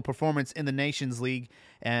abysmal performance in the Nations League,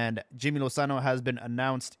 and Jimmy Lozano has been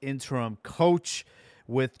announced interim coach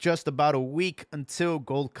with just about a week until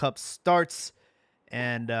Gold Cup starts.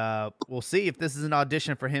 And we'll see if this is an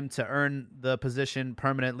audition for him to earn the position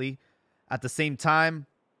permanently. At the same time,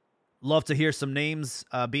 love to hear some names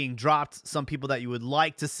being dropped, some people that you would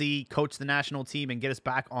like to see coach the national team and get us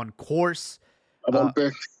back on course.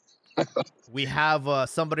 We have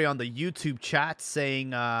somebody on the YouTube chat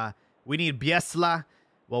saying we need Biesla.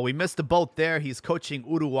 Well, we missed the boat there. He's coaching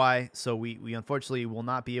Uruguay, so we unfortunately will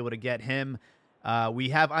not be able to get him. We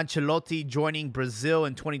have Ancelotti joining Brazil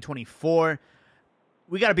in 2024.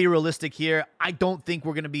 We got to be realistic here. I don't think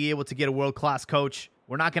we're going to be able to get a world-class coach.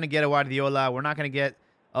 We're not going to get a Guardiola. We're not going to get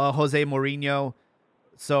Jose Mourinho.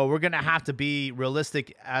 So we're going to have to be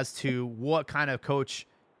realistic as to what kind of coach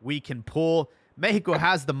we can pull. Mexico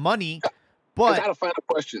has the money, but... I got to find a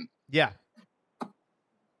question. Yeah.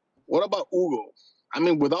 What about Hugo? I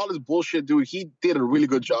mean, with all this bullshit, dude, he did a really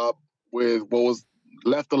good job with what was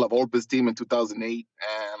left of La Volpe's team in 2008.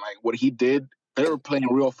 And, like, what he did, they were playing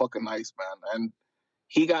real fucking nice, man. And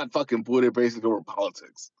he got fucking booted basically over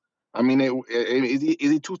politics. I mean, is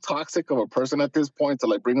he too toxic of a person at this point to,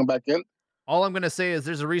 like, bring him back in? All I'm going to say is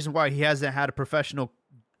there's a reason why he hasn't had a professional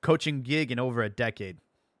coaching gig in over a decade.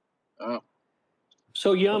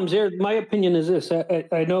 So, Yams, my opinion is this.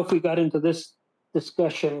 I know if we got into this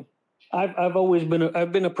discussion, I've always been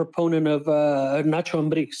a proponent of Nacho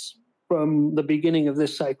Ambriz from the beginning of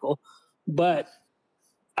this cycle, but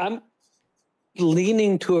I'm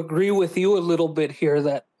leaning to agree with you a little bit here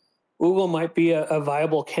that Hugo might be a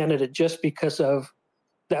viable candidate just because of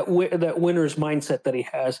that winner's mindset that he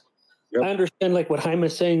has. Yep. I understand, like what Jaime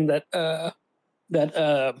is saying, that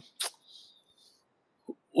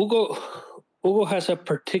Hugo has a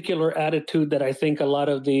particular attitude that I think a lot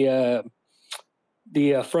of the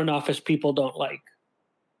front office people don't like,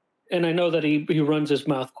 and I know that he runs his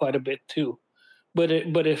mouth quite a bit too. But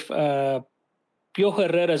if Pio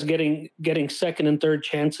Herrera's getting second and third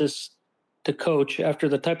chances to coach after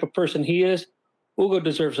the type of person he is, Hugo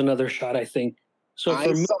deserves another shot, I think. So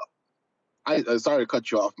I sorry to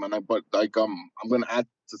cut you off, man, but like I'm going to add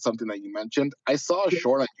to something that you mentioned. I saw a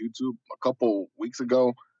short on YouTube a couple weeks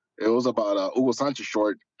ago. It was about Hugo Sanchez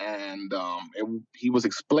short, and he was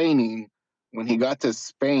explaining when he got to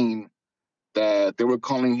Spain that they were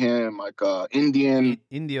calling him like Indian.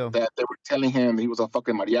 Indio. That they were telling him he was a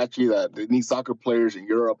fucking mariachi. That they need soccer players in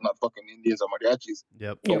Europe, not fucking Indians or mariachis.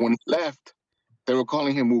 Yep. But when he left, they were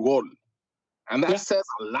calling him Mugol, and that says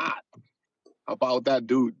a lot about that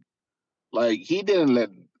dude. Like he didn't let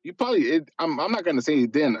you probably. I'm not gonna say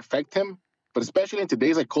it didn't affect him, but especially in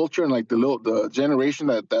today's like culture and like the generation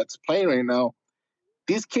that's playing right now,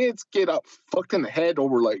 these kids get up fucked in the head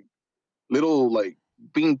over like little like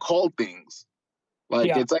being called things.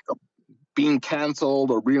 Like it's like being canceled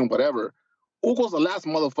or being whatever. Hugo's the last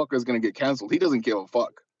motherfucker that's gonna get canceled. He doesn't give a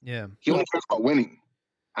fuck. Yeah. He only cares about winning.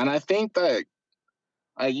 And I think that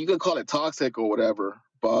you could call it toxic or whatever,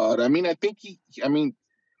 but I think he's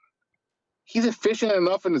efficient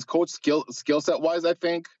enough in his coach skill set wise. I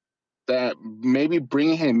think that maybe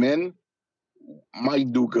bringing him in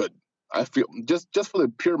might do good. I feel just for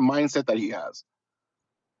the pure mindset that he has.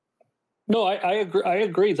 No, I agree. I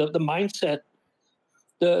agree. The mindset,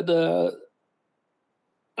 it's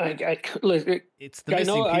the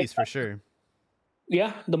missing piece for sure.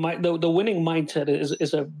 Yeah, the winning mindset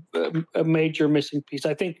is a major missing piece.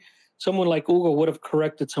 I think someone like Hugo would have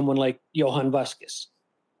corrected someone like Johan Vasquez.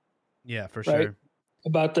 Yeah, for sure.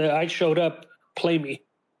 About I showed up, play me.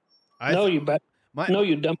 You bet. No,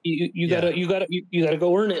 you dump. You gotta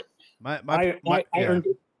go earn it. I earned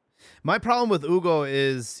it. My problem with Hugo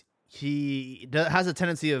is he has a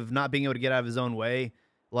tendency of not being able to get out of his own way.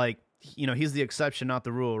 Like, he's the exception, not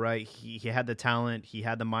the rule, right? He had the talent, he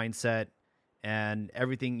had the mindset, and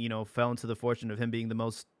everything, fell into the fortune of him being the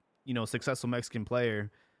most, successful Mexican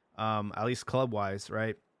player, at least club-wise,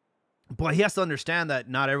 right? But he has to understand that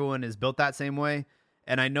not everyone is built that same way.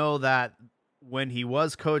 And I know that when he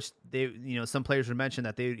was coached, some players would mention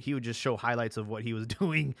that he would just show highlights of what he was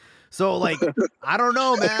doing. So, like, I don't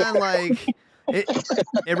know, man. Like,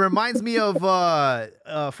 it reminds me of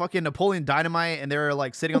fucking Napoleon Dynamite, and they're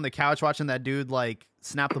like sitting on the couch watching that dude like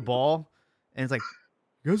snap the ball, and it's like,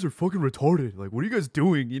 you guys are fucking retarded. Like, what are you guys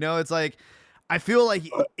doing? It's like, I feel like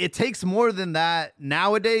it takes more than that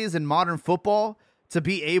nowadays in modern football to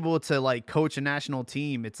be able to like coach a national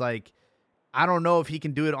team. It's like, I don't know if he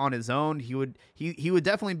can do it on his own. He would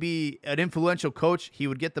definitely be an influential coach. He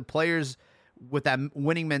would get the players with that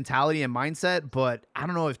winning mentality and mindset, but I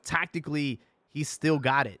don't know if tactically he's still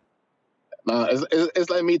got it. It's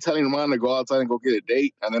like me telling Ron to go outside and go get a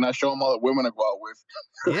date, and then I show him all the women I go out with.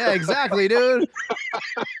 Yeah, exactly, dude.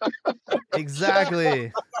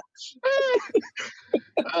 Exactly. He's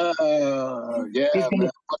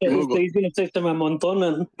gonna take them a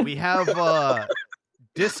montón. We have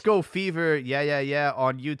Disco Fever,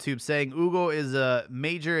 on YouTube saying Hugo is a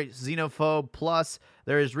major xenophobe. Plus,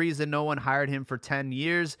 there is reason no one hired him for 10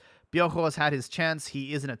 years. Piojo has had his chance.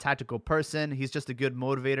 He isn't a tactical person. He's just a good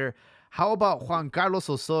motivator. How about Juan Carlos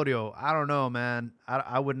Osorio? I don't know, man.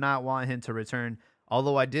 I would not want him to return.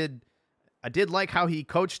 Although I did like how he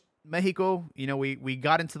coached Mexico. We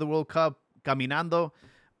got into the World Cup caminando,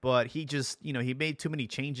 but he just, he made too many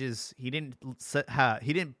changes. He didn't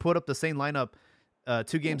put up the same lineup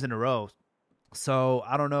 2 games in a row. So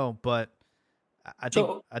I don't know, but I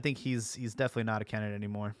think he's definitely not a candidate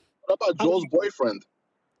anymore. What about Joel's boyfriend?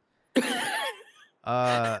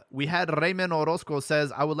 We had Raymond Orozco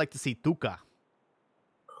says, I would like to see Tuca.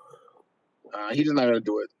 He's not gonna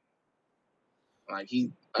do it. Like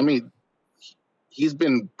he's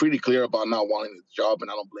been pretty clear about not wanting his job,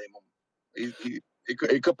 and I don't blame him.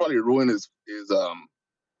 It could probably ruin his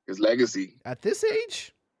legacy at this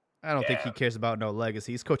age. I don't think he cares about no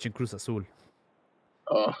legacy. He's coaching Cruz Azul.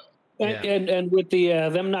 And with the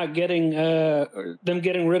them not getting them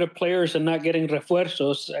getting rid of players and not getting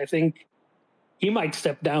refuerzos, I think he might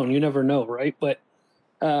step down. You never know, right? But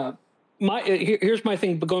here's my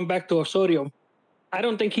thing. But going back to Osorio, I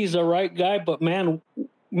don't think he's the right guy. But man,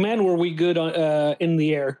 were we good in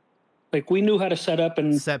the air? Like, we knew how to set up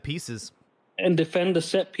and set pieces and defend the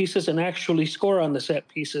set pieces and actually score on the set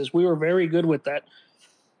pieces. We were very good with that.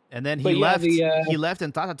 And then he left. He left,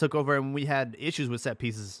 and Tata took over, and we had issues with set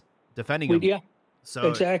pieces defending him. Yeah, so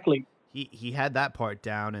exactly. He had that part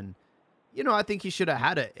down, and I think he should have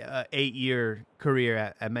had a 8-year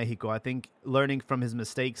career at Mexico. I think learning from his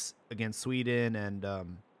mistakes against Sweden and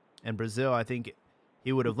Brazil, I think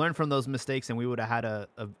he would have learned from those mistakes, and we would have had a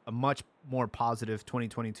much more positive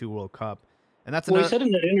 2022 World Cup. And that's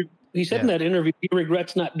he said in that interview he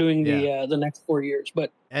regrets not doing the next 4 years.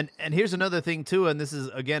 But and here's another thing too, and this is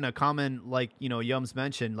again a common, like Yums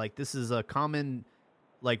mentioned, like this is a common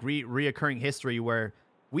like reoccurring history where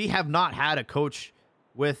we have not had a coach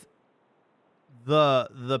with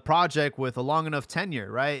the project with a long enough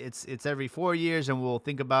tenure, right? It's every 4 years, and we'll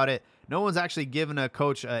think about it. No one's actually given a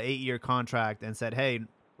coach a 8-year contract and said, "Hey,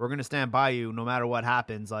 we're gonna stand by you no matter what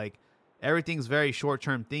happens." Like everything's very short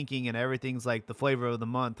term thinking, and everything's like the flavor of the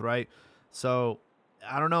month, right? So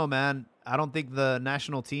I don't know, man. I don't think the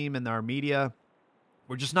national team and our media,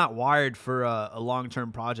 we're just not wired for a long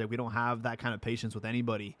term project. We don't have that kind of patience with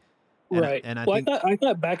anybody. Right. And I Well, think I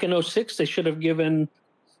thought back in '06 they should have given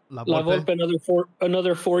La La Volpe, Volpe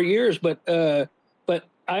another 4 years, but I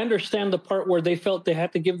understand the part where they felt they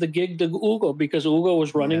had to give the gig to Ugo because Ugo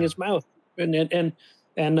was running Yeah. his mouth, and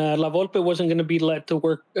La Volpe wasn't going to be let to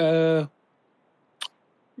work.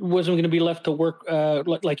 Wasn't going to be left to work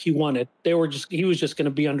like he wanted. He was just going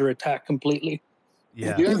to be under attack completely.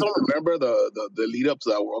 yeah, You guys don't remember the lead up to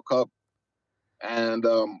that World Cup, and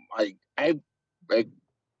I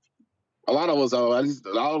a lot of us, at least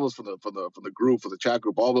a lot of us from the group, for the chat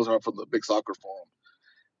group, all those are from the big soccer forum,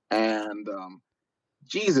 and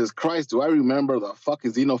Jesus Christ, do I remember the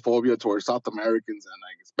fucking xenophobia towards South Americans and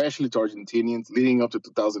like especially to Argentinians leading up to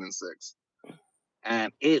 2006,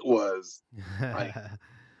 and it was like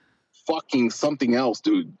fucking something else,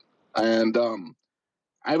 dude. And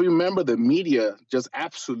I remember the media just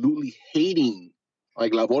absolutely hating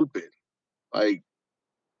like La Volpe, like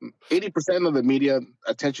 80% of the media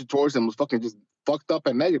attention towards him was fucking just fucked up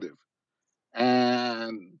and negative.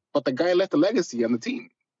 And but the guy left a legacy on the team.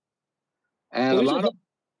 And a lot of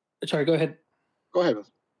sorry, go ahead. Go ahead.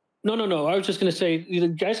 No. I was just going to say the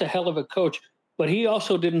guy's a hell of a coach, but he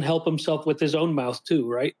also didn't help himself with his own mouth too,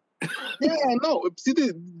 right? Yeah, no. See,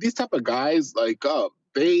 these type of guys, like,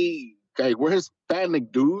 we're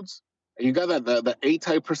Hispanic dudes, and you got the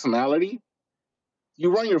A-type personality.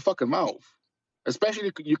 You run your fucking mouth, especially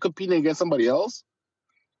if you're competing against somebody else.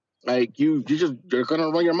 Like you're gonna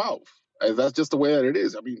run your mouth. And that's just the way that it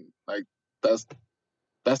is. I mean, like that's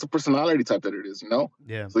the personality type that it is, you know.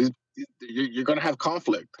 yeah. So you're gonna have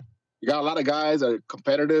conflict. You got a lot of guys that are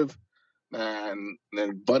competitive, and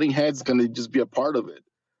then butting heads gonna just be a part of it.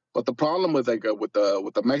 But the problem with with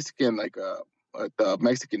the Mexican the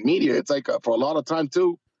Mexican media, it's like for a lot of time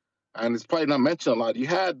too, and it's probably not mentioned a lot. You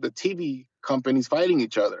had the TV companies fighting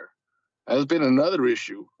each other. That's been another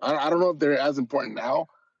issue. I don't know if they're as important now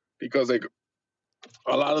because like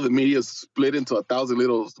a lot of the media is split into 1,000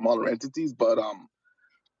 little smaller entities. But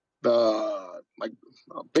the like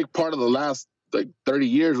a big part of the last like 30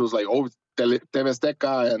 years was like over TV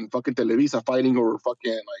Azteca and fucking Televisa fighting over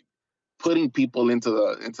fucking like putting people into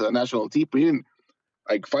the national team,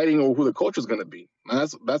 like fighting over who the coach was going to be. And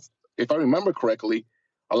that's if I remember correctly,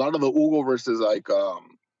 a lot of the Hugo versus like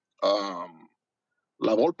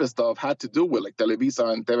La Volpe stuff had to do with like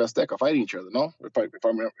Televisa and TV Azteca fighting each other. No, if I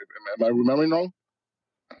remember, am I remembering wrong?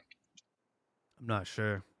 I'm not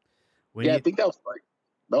sure. I think that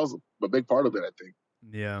was a big part of it. I think.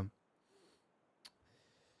 Yeah.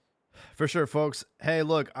 For sure, folks. Hey,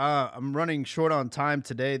 look, I'm running short on time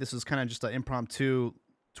today. This is kind of just an impromptu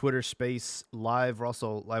Twitter space live. We're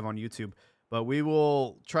also live on YouTube. But we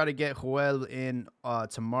will try to get Joel in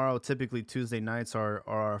tomorrow. Typically Tuesday nights are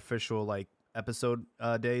our official like episode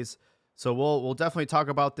days. So we'll definitely talk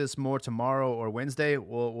about this more tomorrow or Wednesday.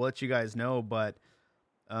 We'll let you guys know. But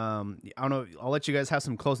I don't know. I'll let you guys have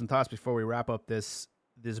some closing thoughts before we wrap up this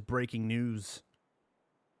breaking news.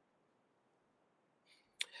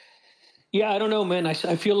 Yeah, I don't know, man. I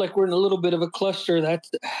feel like we're in a little bit of a cluster.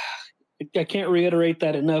 I can't reiterate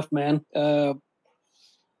that enough, man. I'm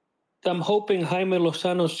hoping Jaime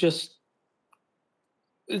Lozano's just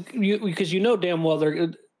because you know damn well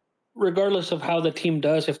they're, regardless of how the team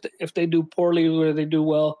does, if they do poorly or they do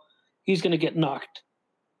well, he's going to get knocked.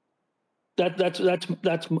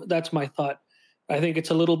 That's my thought. I think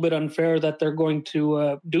it's a little bit unfair that they're going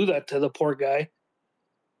to do that to the poor guy,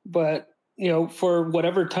 but. You know, for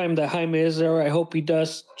whatever time that Jaime is there, I hope he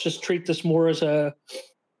does just treat this more as a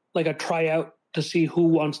tryout to see who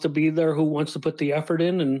wants to be there, who wants to put the effort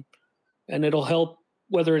in, and it'll help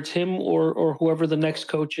whether it's him or whoever the next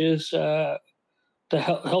coach is to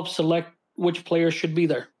help select which players should be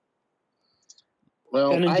there.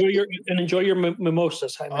 Well, and enjoy your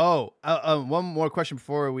mimosas, Jaime. Oh, one more question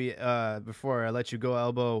before I let you go,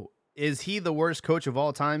 Elbow. Is he the worst coach of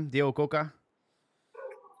all time, Diego Cocca?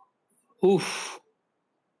 Oof.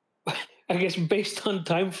 I guess based on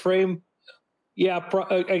time frame, yeah.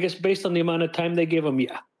 I guess based on the amount of time they give him,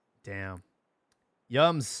 yeah. Damn.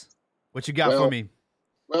 Yums, what you got for me?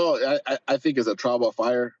 Well, I think it's a trial by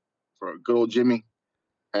fire for good old Jimmy,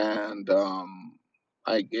 and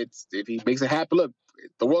if he makes it happen. Look,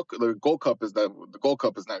 the Gold Cup is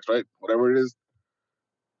next, right? Whatever it is,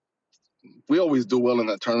 we always do well in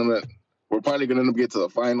that tournament. We're probably going to get to the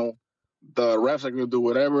final. The refs are going to do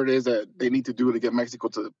whatever it is that they need to do to get Mexico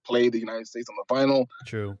to play the United States in the final.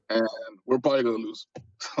 True. And we're probably going to lose.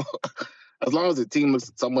 As long as the team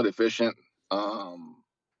looks somewhat efficient,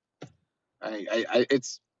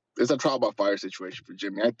 it's a trial by fire situation for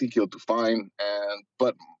Jimmy. I think he'll do fine.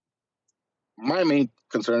 But my main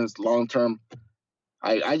concern is long term.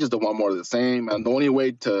 I just don't want more of the same. And the only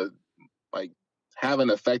way to like have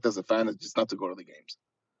an effect as a fan is just not to go to the games.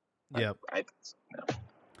 Yeah.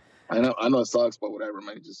 I know it sucks, but whatever,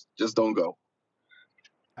 man. Just don't go.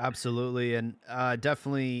 Absolutely, and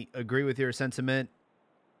definitely agree with your sentiment.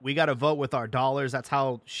 We got to vote with our dollars. That's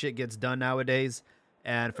how shit gets done nowadays.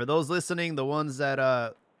 And for those listening, the ones that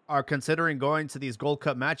are considering going to these Gold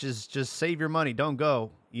Cup matches, just save your money. Don't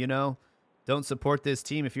go. Don't support this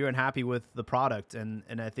team if you're unhappy with the product. And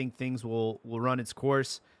I think things will run its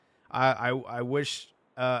course. I wish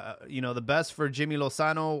the best for Jimmy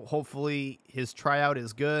Lozano. Hopefully his tryout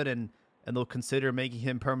is good and they'll consider making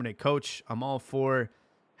him permanent coach. I'm all for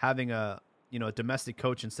having a domestic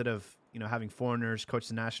coach instead of having foreigners coach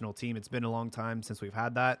the national team. It's been a long time since we've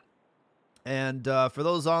had that. And for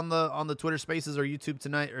those on the Twitter Spaces or YouTube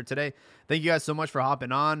tonight or today, thank you guys so much for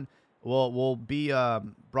hopping on. We'll be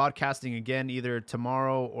broadcasting again either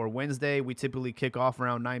tomorrow or Wednesday. We typically kick off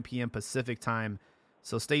around 9 p.m. Pacific time.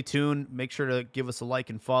 So stay tuned. Make sure to give us a like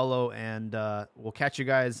and follow, and we'll catch you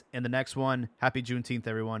guys in the next one. Happy Juneteenth,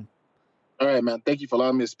 everyone. All right, man. Thank you for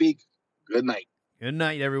allowing me to speak. Good night. Good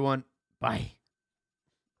night, everyone. Bye.